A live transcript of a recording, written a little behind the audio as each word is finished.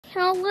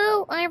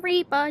Hello,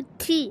 everybody.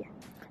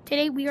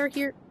 Today we are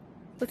here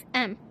with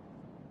M.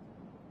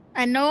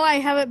 I know I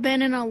haven't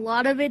been in a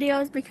lot of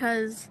videos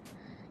because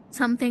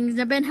some things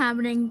have been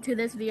happening to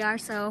this VR,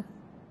 so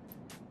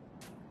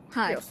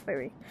hi. Yes,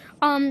 very.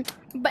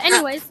 But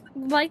anyways,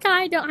 like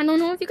I don't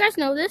know if you guys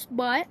know this,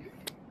 but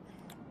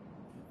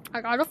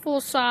I got a full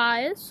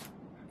size,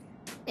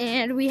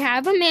 and we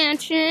have a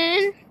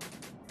mansion.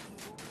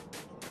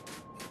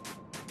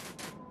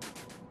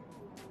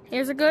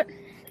 Here's a good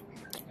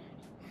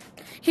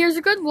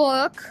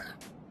look.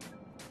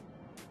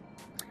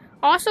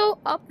 Also,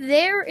 up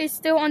there is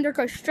still under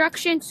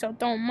construction, so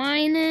don't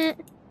mind it.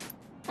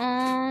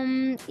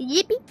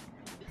 Yippee.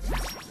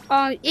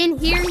 In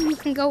here, you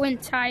can go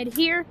inside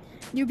here.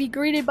 You'll be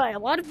greeted by a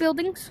lot of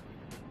buildings.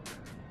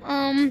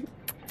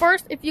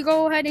 First, if you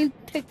go ahead and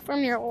pick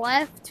from your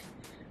left,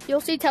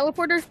 you'll see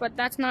teleporters, but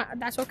that's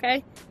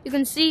okay. You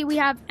can see we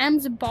have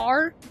M's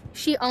bar.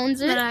 She owns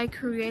it. That I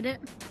created.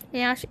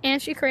 Yeah,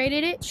 and she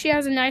created it. She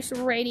has a nice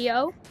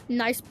radio,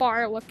 nice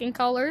bar looking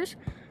colors.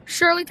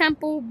 Shirley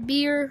Temple,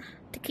 beer,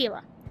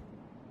 tequila.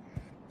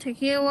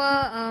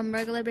 Tequila,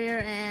 regular beer,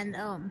 and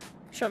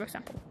Shirley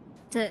Temple.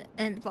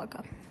 and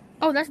vodka.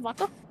 Oh, that's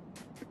vodka?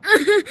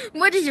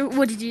 What did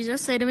you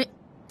just say to me?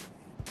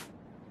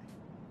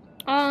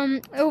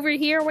 Over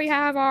here we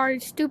have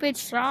our stupid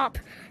shop.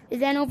 And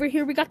then over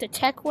here we got the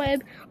tech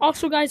web.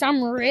 Also, guys,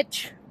 I'm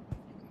rich.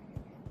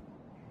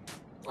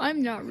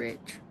 I'm not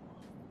rich.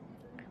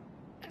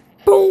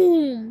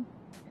 Boom!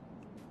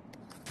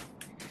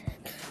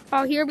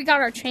 Oh, here we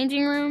got our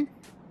changing room.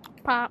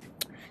 Pop.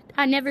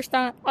 I never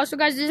stopped. Also,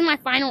 guys, this is my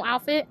final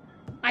outfit.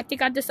 I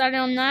think I decided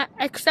on that,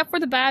 except for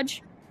the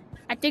badge.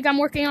 I think I'm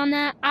working on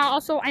that.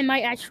 I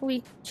might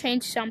actually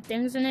change some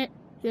things in it.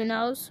 Who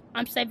knows?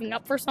 I'm saving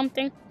up for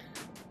something.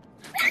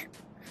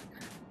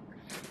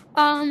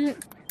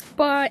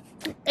 But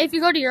if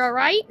you go to your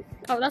right,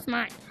 oh, that's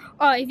mine.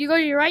 If you go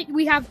to your right,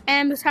 we have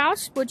M's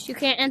house, which you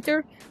can't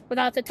enter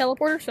without the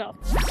teleporter. So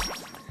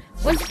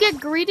once you get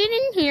greeted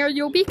in here,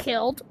 you'll be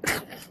killed.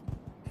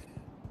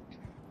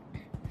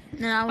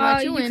 Now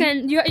let you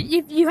in.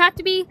 You have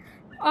to be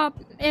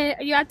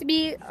you have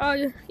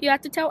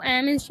to tell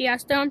M, and she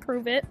has to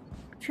improve it.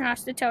 She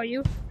has to tell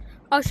you.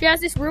 Oh, she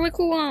has this really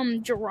cool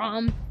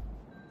drum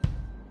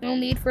you'll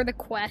need for the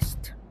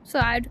quest. So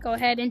I'd go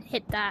ahead and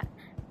hit that.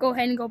 Go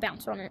ahead and go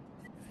bounce on it.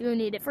 You'll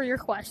need it for your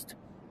quest.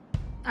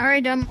 I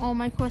already done all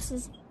my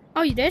quests.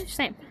 Oh, you did?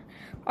 Same.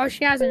 Oh,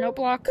 she has a note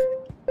block.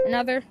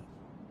 Another.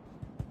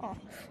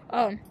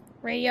 Oh,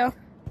 radio.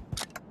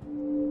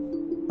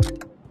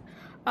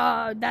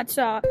 That's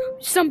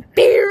some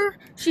beer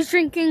she's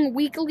drinking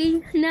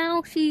weekly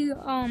now.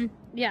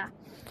 Yeah.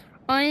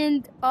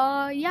 And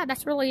yeah,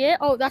 that's really it.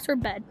 Oh, that's her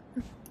bed.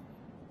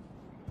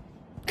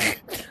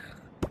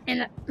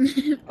 And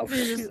oh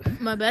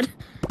shoot, my bed.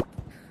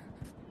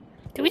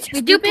 Did we just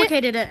we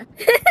duplicated it?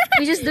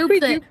 We just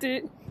duped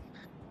it.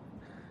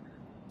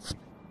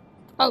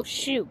 Oh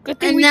shoot! Good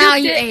thing and we now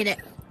duped you it. ate it.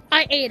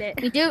 I ate it.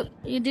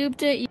 You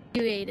duped it. You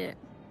ate it.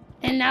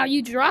 And now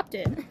you dropped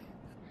it.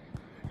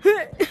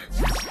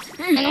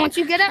 And once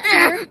you get up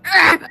here,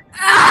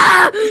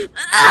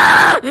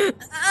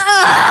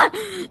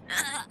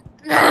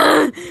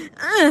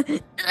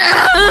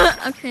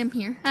 okay, I'm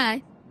here.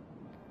 Hi.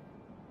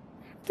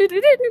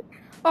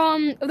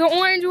 the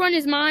orange one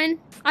is mine.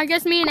 I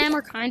guess me and Em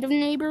are kind of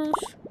neighbors.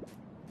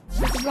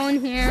 Let's go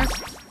in here.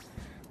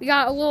 We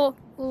got a little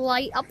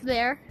light up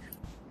there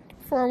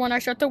for when I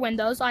shut the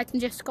windows. I can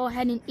just go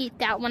ahead and eat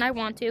that when I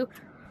want to.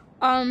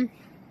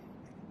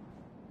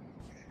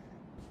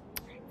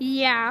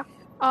 Yeah.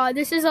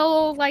 This is a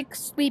little like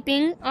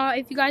sleeping.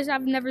 If you guys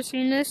have never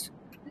seen this,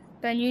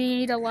 then you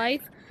need a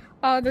life.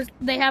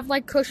 They have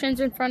like cushions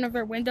in front of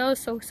their windows,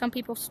 so some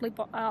people sleep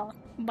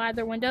by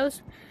their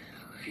windows.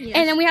 Yes.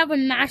 And then we have a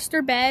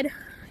master bed,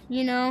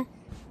 you know.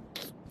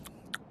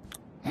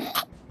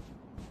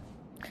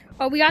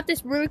 We got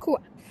this really cool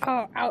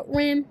out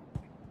rim.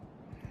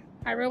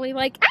 I really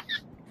like.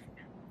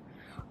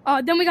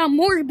 Then we got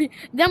more beer.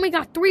 Then we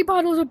got 3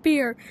 bottles of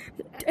beer,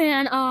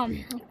 and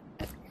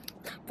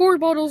 4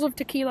 bottles of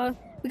tequila.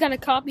 We got a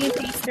copy and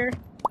paster,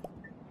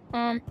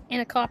 and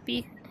a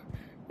copy,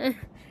 and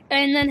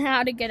then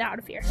how to get out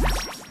of here.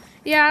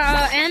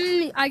 Yeah,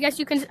 and I guess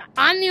you can.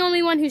 I'm the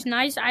only one who's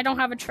nice. I don't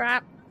have a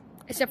trap,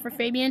 except for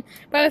Fabian.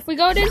 But if we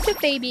go into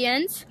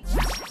Fabian's,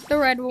 the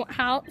red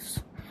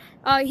house,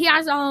 he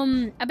has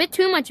a bit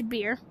too much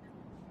beer.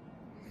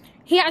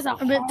 He has a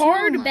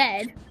hard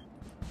bed,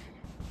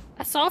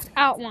 a soft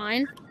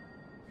outline.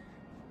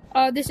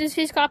 This is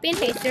his copy and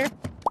paster.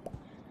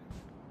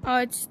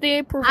 It's the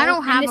approval. I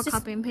don't have a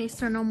copy and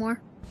paster no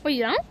more. Oh,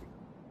 you don't?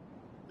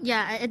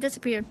 Yeah, it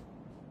disappeared.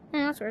 Oh,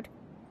 that's weird.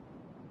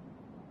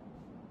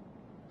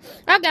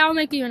 Okay, I'll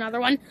make you another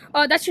one.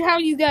 That's how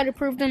you get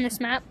approved on this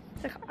map.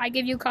 I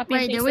give you a copy.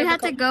 Wait, do we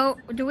have to go?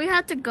 Do we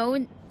have to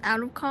go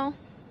out of call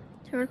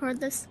to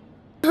record this?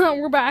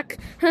 We're back.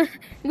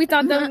 We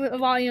thought the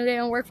volume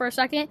didn't work for a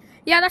second.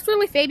 Yeah, that's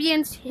really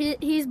Fabian's.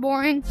 He's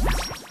boring.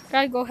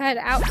 Gotta go ahead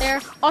out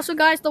there. Also,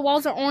 guys, the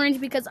walls are orange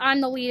because I'm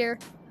the leader.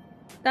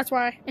 That's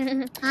why.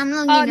 I'm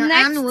looking.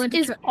 Next I'm willing to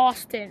is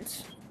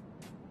Austin's.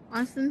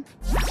 Austin.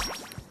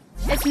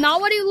 It's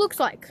not what he looks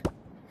like.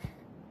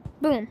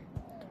 Boom.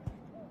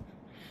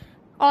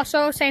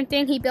 Also, same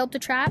thing. He built the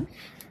trap.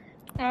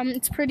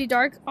 It's pretty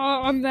dark.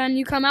 And then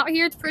you come out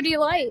here. It's pretty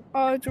light.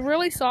 It's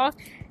really soft.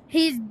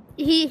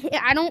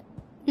 I don't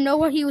know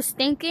what he was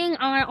thinking.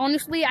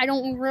 Honestly, I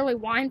don't really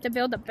want him to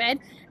build a bed.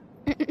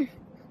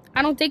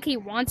 I don't think he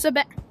wants a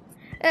bed.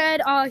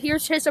 And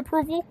here's his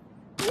approval.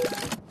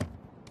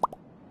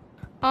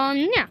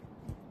 Yeah.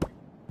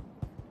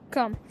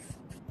 Come.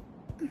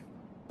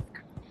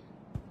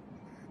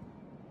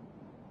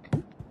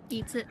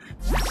 Eats it.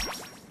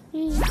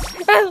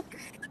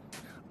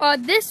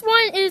 This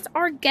one is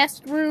our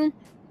guest room.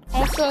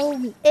 Also,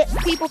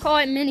 people call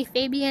it Mini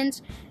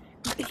Fabian's.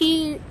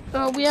 We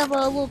have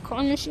a little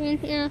car machine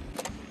here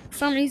for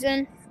some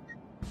reason.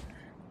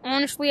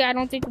 Honestly, I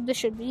don't think this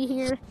should be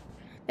here.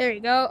 There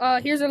you go.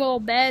 Here's a little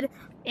bed,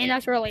 and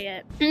that's really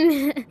it.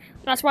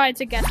 That's why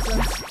it's a guest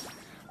room.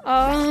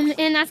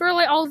 And that's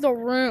really all the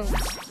rooms.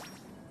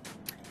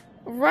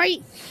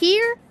 Right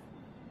here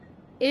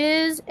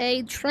is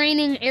a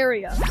training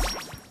area.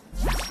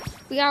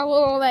 We got a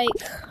little, like,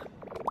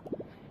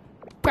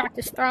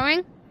 practice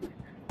throwing.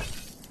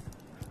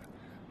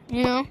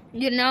 You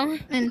know.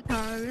 And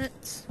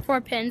targets.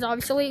 4 pins,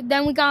 obviously.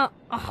 Then we got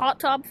a hot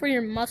tub for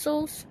your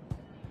muscles.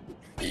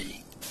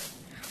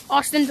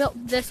 Austin built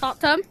this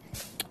hot tub.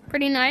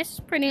 Pretty nice,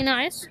 pretty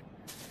nice.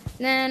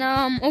 Then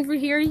over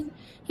here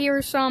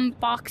are some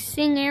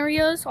boxing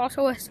areas.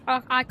 Also,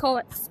 I call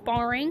it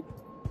sparring.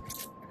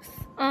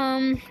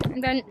 And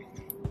then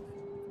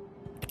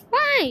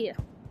why?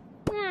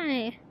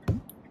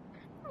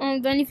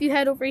 Then if you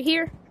head over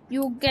here,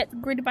 you'll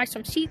get greeted by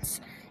some seats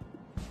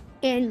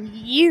and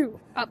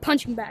a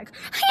punching bag.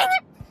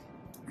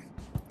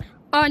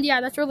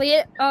 Yeah, that's really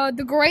it.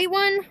 The gray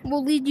one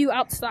will lead you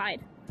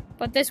outside,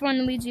 but this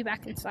one leads you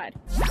back inside.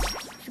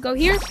 You go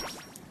here.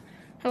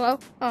 Hello.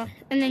 And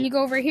then you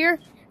go over here.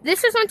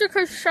 This is under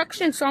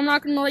construction, so I'm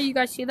not gonna let you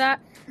guys see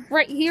that.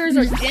 Right here is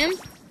our gym.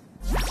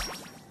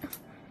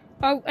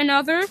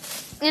 Another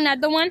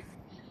one.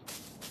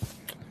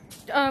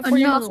 For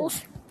your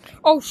muscles.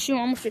 Oh shoot! I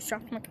almost just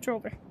dropped my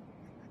controller.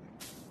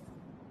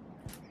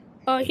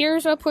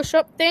 Here's a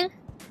push-up thing.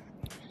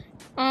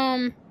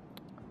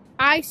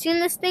 I've seen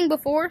this thing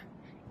before.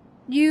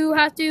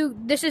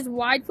 This is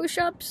wide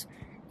push-ups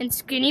and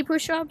skinny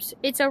push-ups.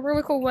 It's a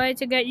really cool way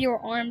to get your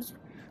arms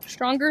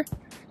stronger.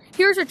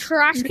 Here's a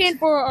trash can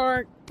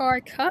for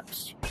our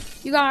cups.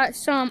 You got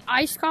some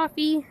iced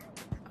coffee,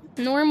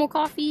 normal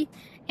coffee,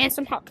 and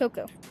some hot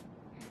cocoa.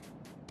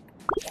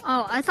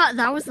 Oh, I thought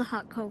that was the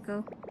hot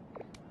cocoa.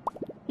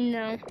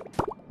 No.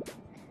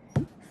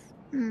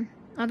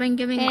 I've been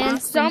giving and Austin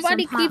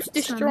somebody some keeps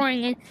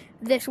destroying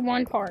this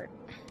one part,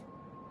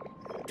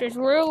 which is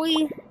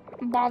really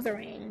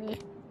bothering me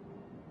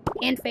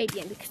and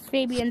Fabian, because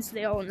Fabian's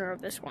the owner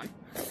of this one.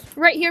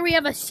 Right here we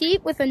have a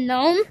seat with a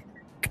gnome.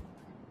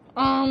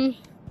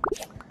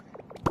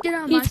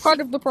 He's part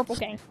of the Purple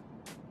Gang.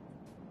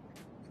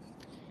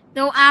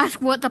 Don't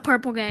ask what the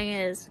Purple Gang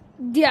is.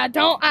 Yeah,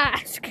 don't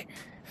ask.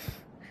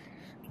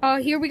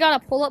 Here we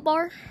got a pull-up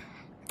bar.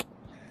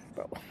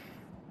 Bro.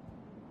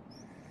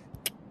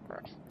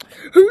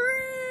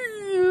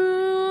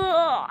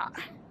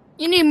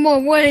 You need more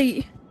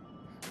weight.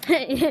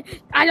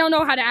 I don't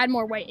know how to add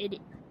more weight,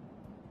 idiot.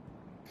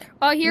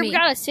 Here we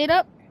got a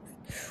sit-up.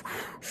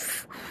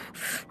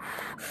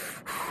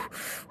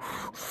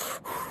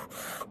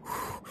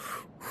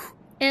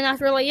 And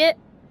that's really it.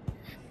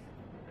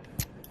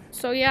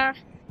 So yeah.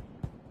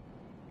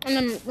 And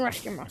then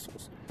rest your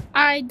muscles.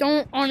 I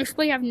don't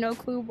honestly have no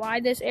clue why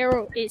this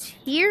arrow is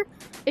here.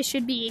 It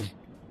should be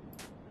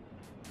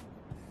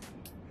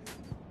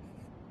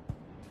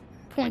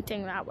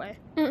pointing that way.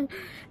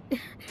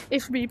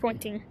 It should be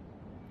pointing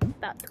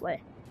that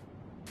way.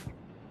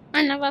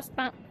 I know that's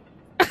not.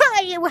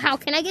 How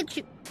can I get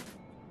you?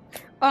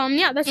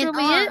 Yeah, that's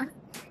really it.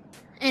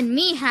 And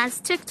me has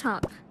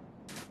TikTok.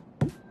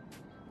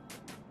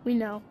 We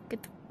know.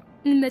 Get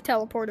in the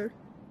teleporter.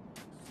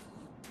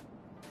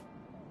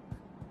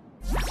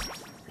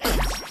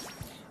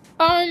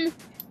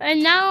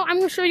 And now I'm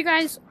gonna show you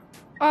guys.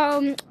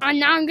 And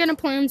now I'm gonna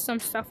plan some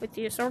stuff with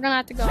you. So we're gonna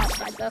have to go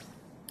outside though.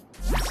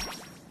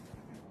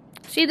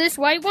 See this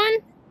white one?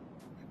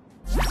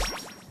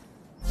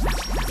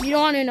 You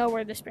don't want to know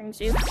where this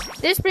brings you.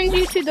 This brings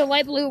you to the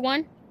light blue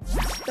one.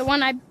 The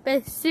one I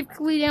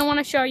specifically didn't want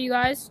to show you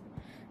guys.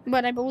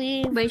 But I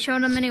believe... But you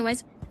showed them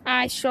anyways.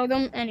 I showed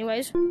them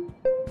anyways.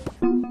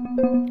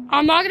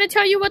 I'm not going to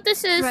tell you what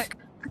this is. Right.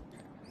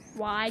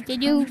 Why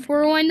did you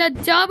ruin the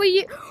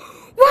W?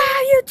 Why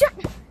are you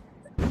doing...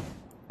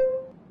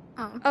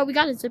 Oh, we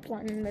got a zip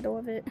line in the middle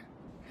of it.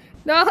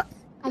 No.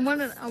 I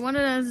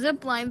wanted a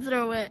zip line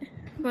through it,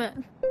 but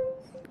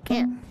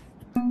can't.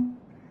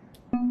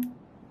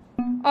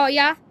 Oh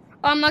yeah,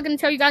 I'm not gonna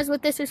tell you guys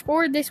what this is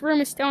for. This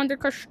room is still under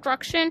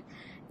construction.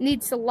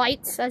 Needs the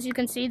lights, as you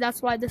can see.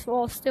 That's why this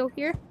wall is still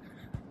here.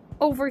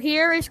 Over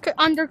here is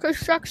under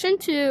construction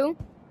too.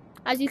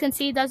 As you can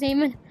see, it doesn't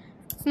even.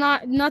 It's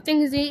not.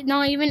 Nothing's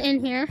not even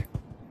in here.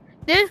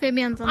 This.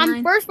 Fabian's I'm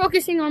online. first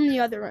focusing on the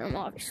other room,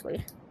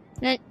 obviously.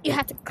 Then you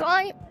have to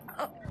climb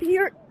up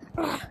here.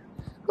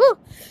 Whew.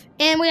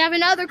 And we have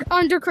another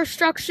under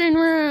construction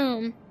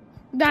room.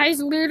 That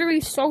is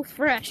literally so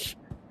fresh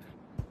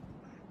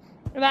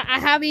that I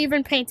haven't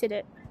even painted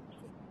it.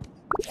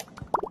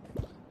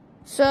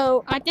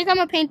 So I think I'm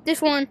gonna paint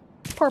this one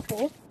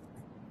purple.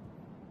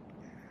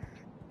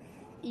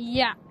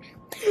 Yeah.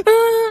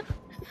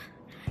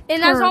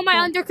 And that's all my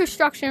Purple. under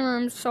construction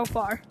rooms so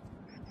far.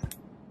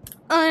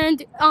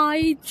 And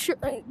I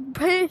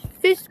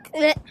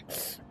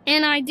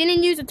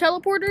didn't use a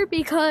teleporter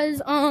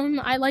because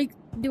I like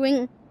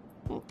doing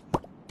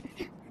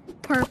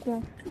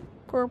Purple.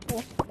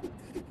 purple.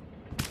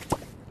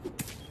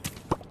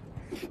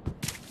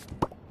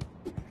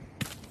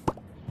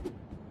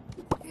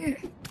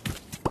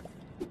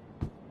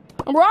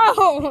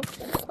 Bro!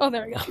 Oh,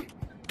 there we go.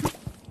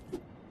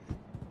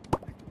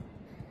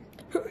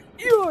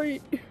 Yoy.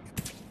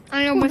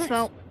 I almost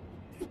fell.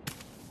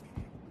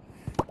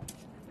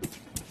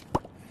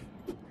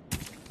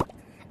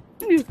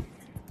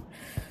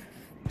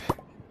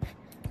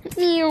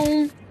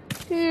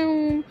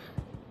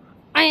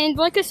 And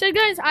like I said,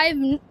 guys,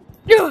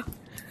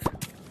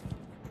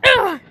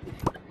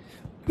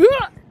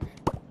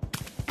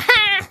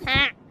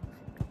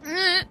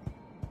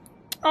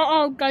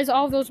 guys,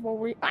 all those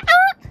will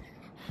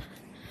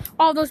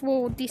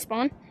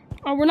despawn.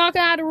 We're not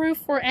gonna add a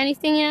roof or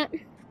anything yet.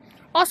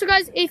 Also,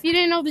 guys, if you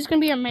didn't know, there's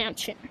gonna be a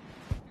mansion.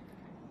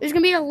 There's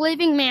gonna be a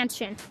living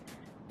mansion.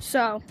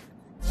 So.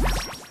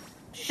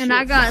 And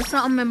I got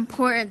something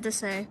important to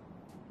say.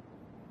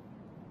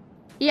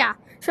 Yeah.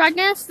 So I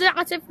guess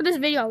that's it for this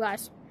video,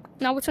 guys.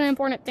 Now, what's an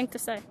important thing to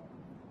say?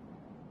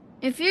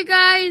 If you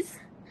guys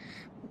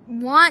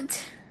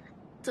want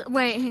to,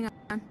 wait, hang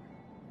on.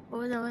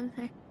 What was I going to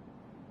say?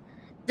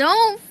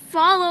 Don't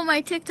follow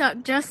my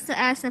TikTok just to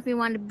ask if you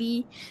want to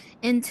be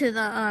into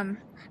the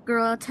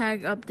Gorilla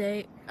Tag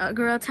update,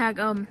 Gorilla Tag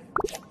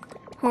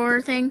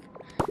horror thing.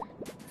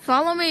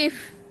 Follow me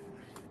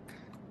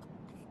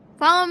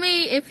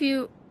if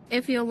you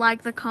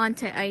like the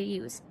content I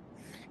use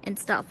and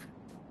stuff.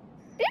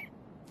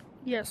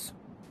 Yes.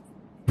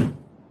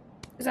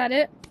 Is that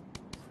it?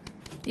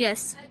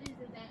 Yes.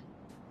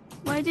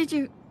 Why did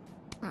you?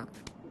 Oh,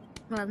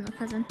 well, my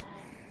cousin.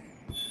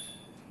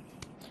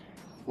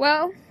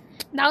 Well,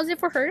 that was it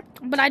for her.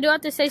 But I do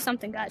have to say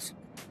something, guys.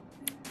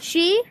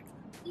 She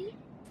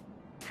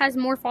has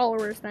more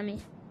followers than me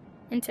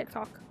in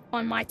TikTok,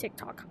 on my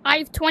TikTok. I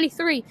have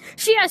 23.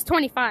 She has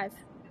 25.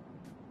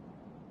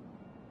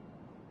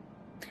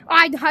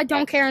 I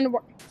don't care in the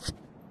world.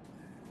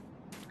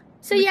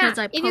 So yeah,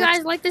 if you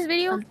guys like this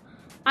video,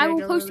 I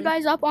will post you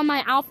guys up on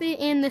my outfit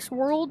in this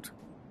world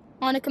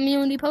on a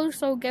community post.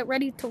 So get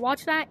ready to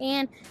watch that.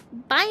 And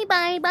bye.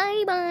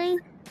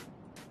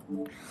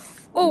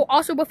 Oh,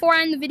 also before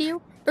I end the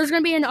video, there's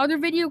going to be another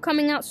video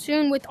coming out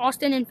soon with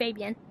Austin and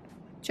Fabian.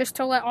 Just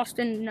to let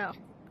Austin know.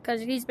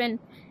 Because he's been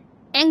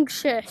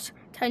anxious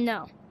to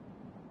know.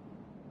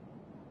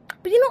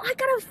 But you know, I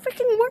got to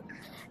freaking work.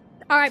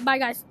 Alright, bye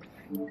guys.